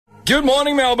Good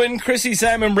morning, Melbourne. Chrissy,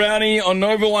 Sam and Brownie on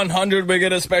Nova 100. We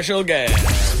get a special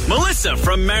guest. Melissa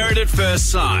from Married at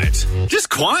First Sight. Just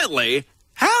quietly,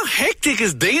 how hectic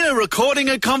is Dino recording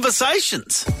her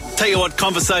conversations? Tell you what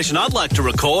conversation I'd like to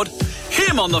record.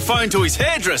 Him on the phone to his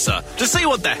hairdresser to see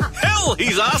what the hell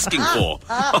he's asking for.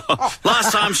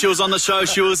 Last time she was on the show,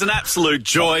 she was an absolute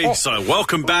joy. So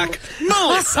welcome back,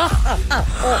 Melissa.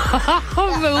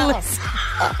 Melissa.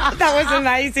 That was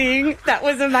amazing. That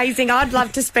was amazing. I'd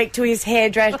love to speak to his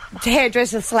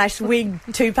hairdresser / wig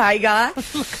toupee guy.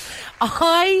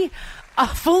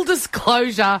 Full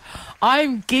disclosure,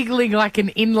 I'm giggling like an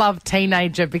in-love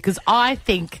teenager because I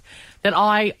think that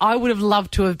I would have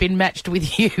loved to have been matched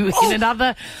with you in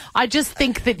another. I just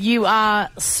think that you are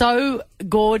so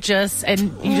gorgeous and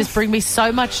you just bring me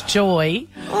so much joy.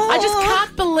 I just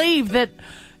can't believe that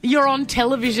you're on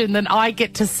television and I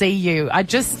get to see you. I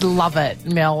just love it,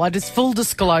 Mel. Full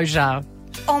disclosure.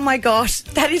 Oh my gosh,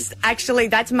 that's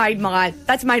made my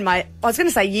it's made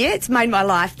my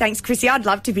life. Thanks, Chrissy. I'd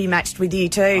love to be matched with you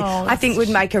too. I think we'd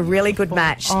make a really good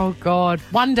match. Oh God,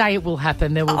 one day it will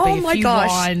happen. There will be a few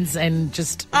wines and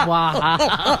just wow.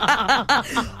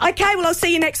 Okay, well I'll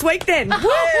see you next week then.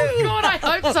 Oh God,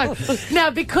 I hope so.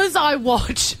 Now, because I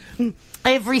watch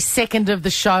every second of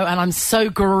the show and I'm so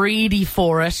greedy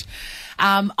for it.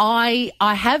 I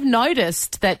have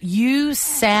noticed that you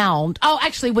sound... Oh,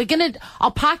 actually,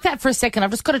 I'll park that for a second. I've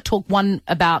just got to talk one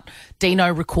about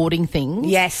Dino recording things.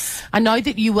 Yes. I know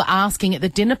that you were asking at the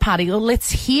dinner party, well, let's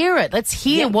hear it. Let's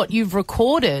hear what you've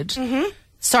recorded. Mm-hmm.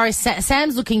 Sorry,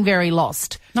 Sam's looking very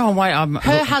lost. No, wait.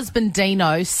 Her husband,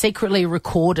 Dino, secretly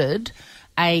recorded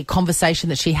a conversation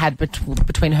that she had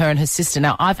between her and her sister.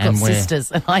 Now, I've got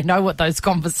sisters, and I know what those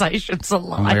conversations are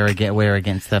like. And we're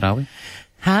against that, are we?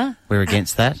 Huh? We're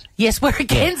against that? Yes, we're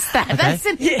against that. Okay. That's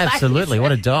an invasion. Absolutely.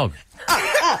 What a dog.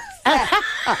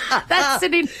 That's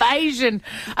an invasion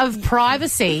of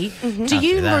privacy. Mm-hmm. Do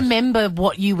you remember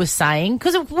what you were saying?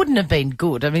 Because it wouldn't have been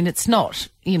good. I mean, it's not,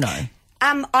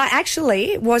 I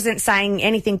actually wasn't saying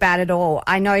anything bad at all.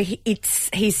 I know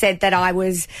he said that I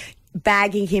was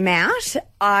bagging him out.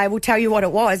 I will tell you what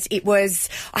it was.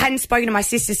 I hadn't spoken to my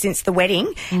sister since the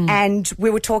wedding, and we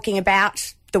were talking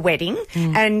about the wedding,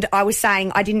 and I was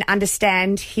saying I didn't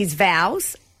understand his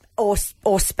vows or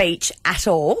speech at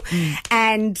all,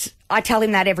 and I tell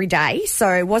him that every day, so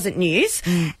it wasn't news,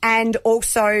 and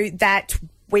also that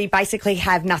we basically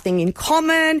have nothing in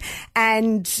common,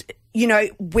 and Dino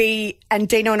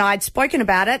and I had spoken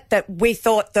about it, that we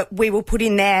thought that we were put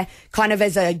in there kind of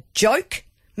as a joke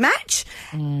match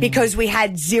because we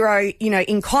had zero,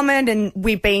 in common, and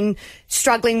we've been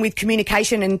struggling with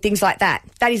communication and things like that.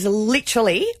 That is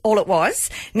literally all it was.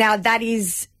 Now, that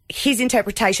is his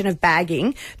interpretation of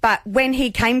bagging. But when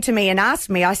he came to me and asked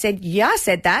me, I said, yeah, I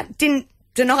said that. Didn't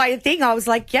deny a thing. I was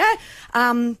like, yeah,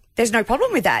 there's no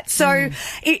problem with that. So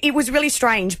it was really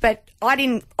strange. But I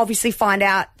didn't obviously find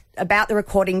out about the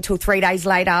recording till 3 days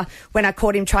later when I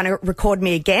caught him trying to record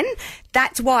me again.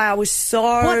 That's why I was so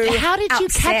How did you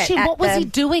catch him? What was he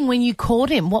doing when you caught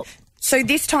him? So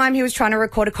this time he was trying to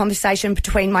record a conversation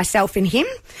between myself and him,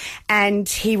 and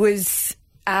he was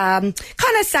kind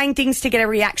of saying things to get a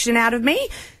reaction out of me,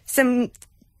 some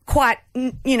quite,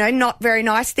 not very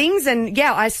nice things. And,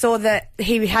 yeah, I saw that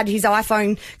he had his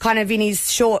iPhone kind of in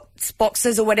his shorts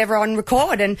boxes or whatever on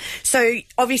record. And so,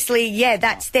 obviously, yeah,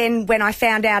 that's then when I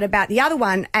found out about the other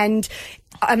one. And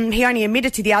he only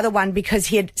admitted to the other one because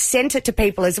he had sent it to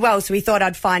people as well, so he thought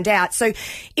I'd find out. So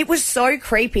it was so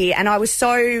creepy, and I was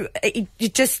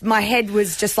my head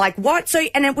was just like, what? So,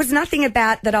 and it was nothing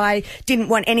about that I didn't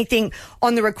want anything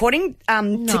on the recording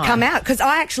to come out, because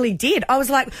I actually did. I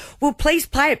was like, well, please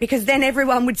play it, because then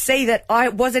everyone would see that I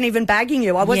wasn't even bagging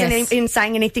you. I wasn't even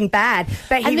saying anything bad.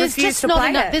 But he refused to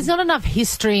play it. There's not enough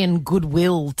history and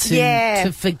goodwill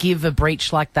to forgive a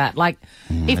breach like that. Like,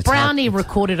 if Brownie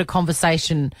recorded a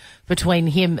conversation between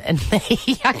him and me,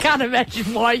 I can't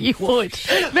imagine why you would.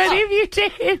 But if you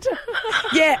did...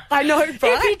 Yeah, I know, right?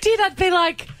 If you did, I'd be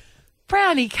like,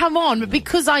 Brownie, come on. But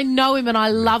because I know him and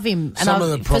I love him and Some of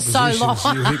the for so long...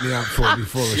 you hit me up for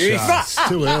before the show. It's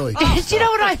too early. Do you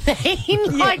know what I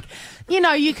mean? Like,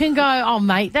 you can go, oh,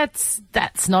 mate, that's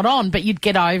not on, but you'd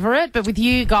get over it. But with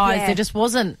you guys, there just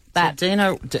wasn't that. So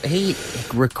Dino, he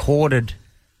recorded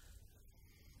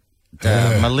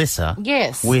Melissa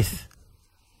with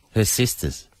her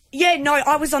sisters. Yeah, no,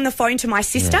 I was on the phone to my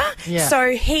sister. Yeah.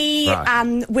 So he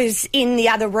was in the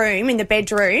other room, in the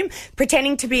bedroom,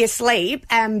 pretending to be asleep,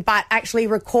 but actually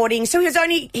recording. So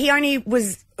he only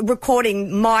was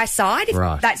recording my side, if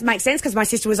that makes sense, because my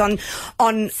sister was on the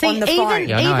phone.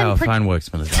 Yeah, I know how a phone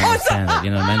works, Melissa. I understand that,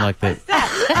 you know what I mean? Like,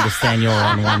 understand you're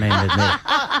on one end of it.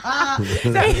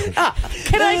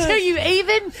 Can I tell you,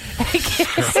 even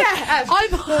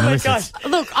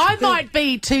I might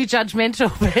be too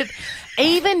judgmental, but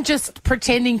even just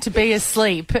pretending to be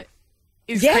asleep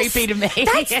is creepy to me.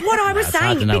 That's what I was saying.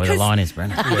 Hard to know where the line is,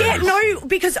 Brenna.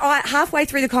 Because halfway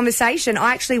through the conversation,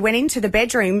 I actually went into the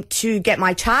bedroom to get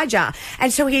my charger,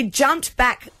 and so he had jumped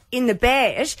back in the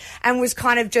bed and was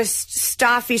kind of just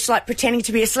starfish, like pretending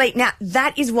to be asleep. Now,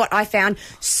 that is what I found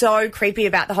so creepy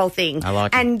about the whole thing. I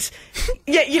like it. And,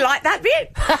 yeah, you like that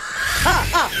bit?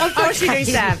 Of course you do,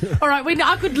 Sam. All right,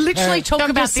 I could literally talk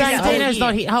about this. Dino's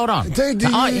not here. Hold on.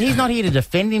 He's not here to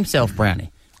defend himself,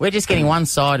 Brownie. We're just getting one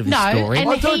side of his story.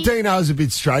 I thought Dino was a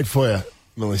bit straight for you,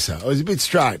 Melissa. It was a bit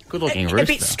straight. Good-looking A rooster.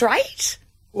 bit straight?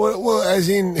 Well, as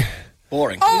in...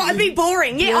 Boring. Oh, a bit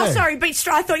boring. Yeah. Oh, sorry, bit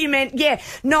straight. I thought you meant,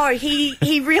 No, he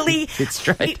really... Bit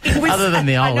straight. It was, Other than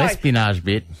the I old know. espionage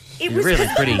bit. It You're was really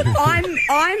pretty.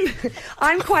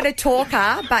 I'm quite a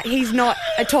talker, but he's not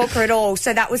a talker at all.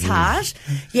 So that was hard.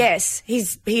 Yes,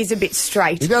 he's a bit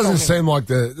straight. He doesn't seem like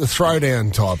the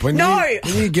throwdown type. When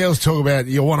you girls talk about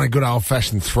you want a good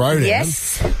old-fashioned throwdown,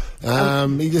 Yes.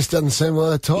 he just doesn't seem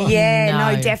like that type. Yeah,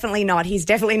 No. no, definitely not. He's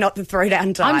definitely not the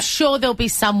throwdown type. I'm sure there'll be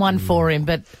someone for him,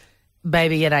 but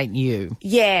baby, it ain't you.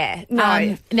 Yeah,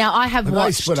 no. Now, I have Have they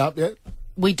watched... split up yet?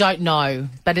 We don't know,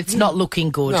 but it's not looking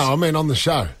good. No, I mean on the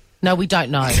show. No, we don't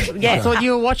know. yeah. I thought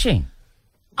you were watching.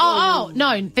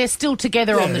 No, they're still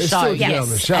together on the they're show. still together Yes. on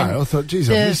the show. And I thought, geez,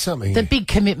 I missed something. The big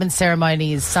commitment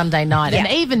ceremony is Sunday night, Yeah.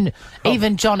 and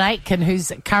even John Aitken,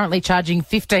 who's currently charging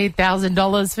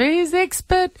 $15,000 for his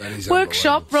expert is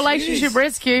workshop, unbelievable. relationship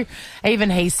rescue,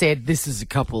 even he said this is a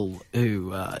couple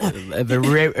who have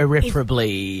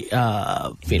irreparably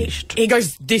finished. He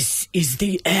goes, "This is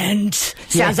the end."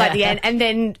 Sounds like the end. And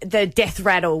then the death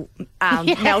rattle.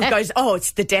 Mel goes, "Oh,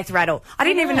 it's the death rattle." I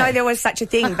didn't even know there was such a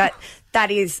thing, but that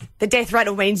is the death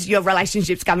rattle means your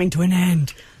relationship's coming to an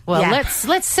end. Well, Yeah.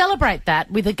 let's celebrate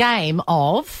that with a game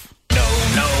of.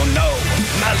 No,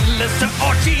 Melissa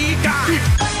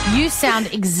Ortega. You sound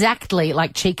exactly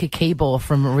like Chica Keebor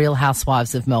from Real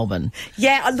Housewives of Melbourne.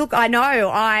 Yeah, look, I know.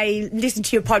 I listened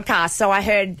to your podcast, so I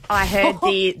heard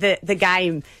the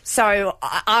game. So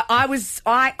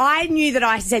I knew that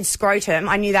I said scrotum.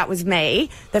 I knew that was me,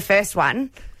 the first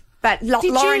one. But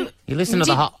Lauren, You listen to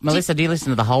the whole... Melissa, do you listen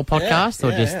to the whole podcast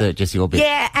or just your bit?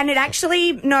 yeah, and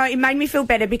it made me feel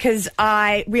better because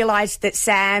I realised that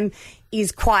Sam, you're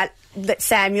quite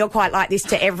like this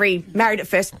to every Married at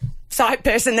First Sight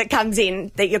person that comes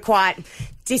in, that you're quite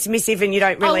dismissive and you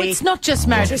don't really... Oh, it's not just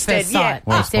Married at interested, First Sight.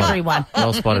 yeah. It's everyone.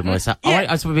 Well spotted, Melissa.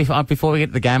 Before we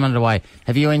get the game underway,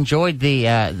 have you enjoyed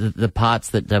the parts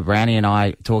that Brownie and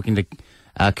I talking to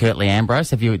Curtly Ambrose?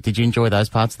 Did you enjoy those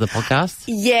parts of the podcast?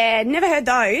 Yeah, never heard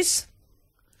those.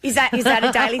 Is that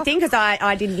a daily thing? Because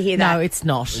I didn't hear that. No, it's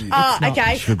not.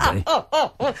 Okay. Should be.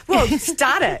 Well,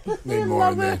 start it. Need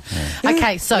more in there.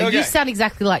 Okay, so Okay. you sound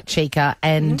exactly like Chica,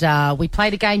 and we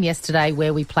played a game yesterday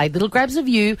where we played little grabs of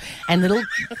you and little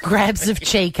grabs of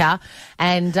Chica,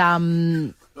 and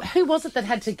who was it that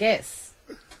had to guess?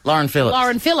 Lauren Phillips.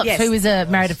 Lauren Phillips, Yes. who is a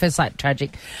Married at First Sight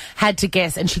tragic, had to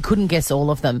guess, and she couldn't guess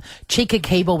all of them. Chica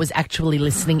Keebor was actually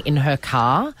listening in her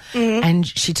car, and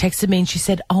she texted me and she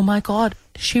said, "Oh my God,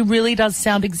 she really does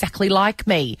sound exactly like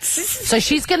me." So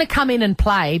she's going to come in and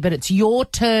play, but it's your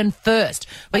turn first.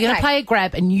 We're going to Okay. play a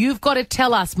grab, and you've got to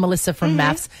tell us, Melissa from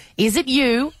Maths, is it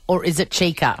you or is it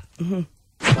Chica?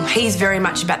 He's very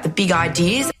much about the big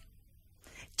ideas.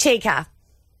 Chica.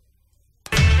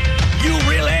 You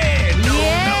really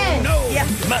Yes. no, Yeah.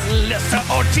 Melissa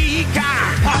Ortega.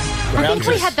 I think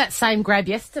we had that same grab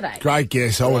yesterday. Great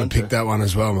guess. I would have picked that one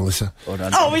as well, Melissa.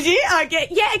 Oh, was you? Okay.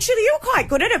 Yeah, actually, you were quite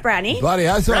good at it, Brownie. Bloody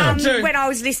oath, I am. Two. When I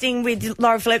was listening with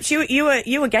Laura Phillips,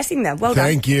 you were guessing them. Well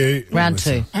Thank you. Round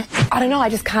Melissa. 2. I don't know, I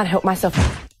just can't help myself. done.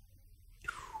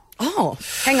 Oh,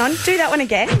 hang on. Do that one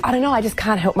again. I don't know, I just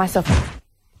can't help myself.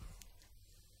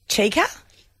 Chica?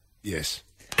 Yes.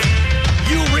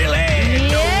 You really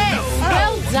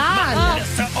Well done.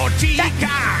 Melissa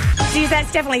Ortega. See,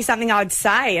 that's definitely something I would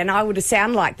say, and I would have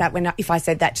sound like that if I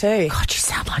said that too. God, you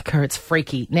sound like her. It's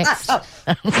freaky. Next.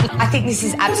 I think this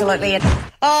is absolutely it.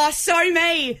 Oh, so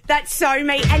me. That's so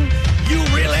me. And You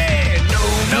really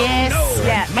Yes.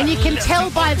 yeah. And you can tell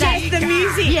by that. Yes, the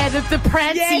music. Yeah, the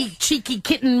prancy, Yes. cheeky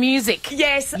kitten music.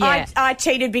 Yes, Yeah. I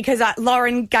cheated because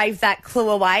Lauren gave that clue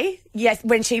away. Yes,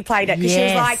 when she played it, because she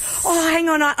was Yes. like, "Oh, hang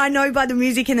on, I know by the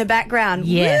music in the background."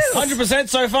 Yes. Woo. 100%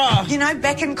 so far. You know,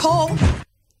 beck and call.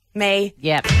 Me.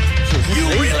 Yep. You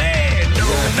really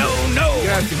You're going to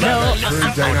have to go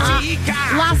back through,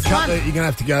 Dino. Last You're one. going to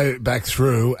have to go back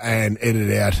through and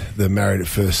edit out the Married at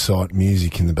First Sight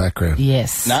music in the background.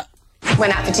 Yes. Nah.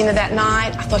 Went out for dinner that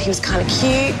night. I thought he was kind of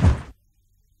cute.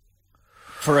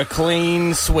 For a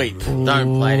clean sweep.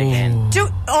 Don't play it again.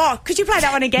 Could you play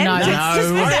that one again?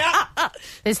 No.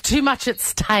 There's too much at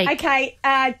stake. Okay,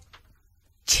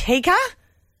 Chica?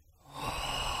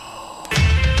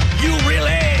 You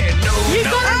really know. You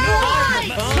got it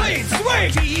right.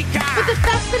 Sweet. But the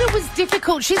fact that it was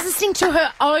difficult, she's listening to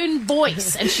her own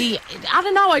voice, and I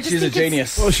don't know, I just She's a think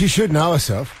genius. Well, she should know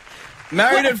herself.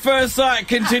 Married at First Sight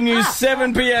continues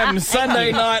 7 p.m.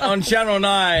 Sunday night on Channel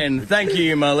 9. Thank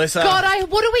you, Melissa. God,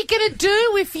 what are we going to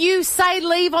do if you say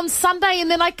leave on Sunday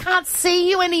and then I can't see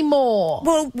you anymore?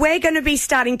 Well, we're going to be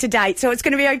starting to date, so it's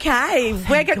going to be okay.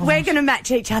 We're going to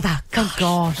match each other. Oh,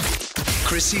 God.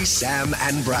 Chrissy, Sam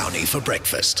and Brownie for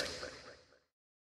breakfast.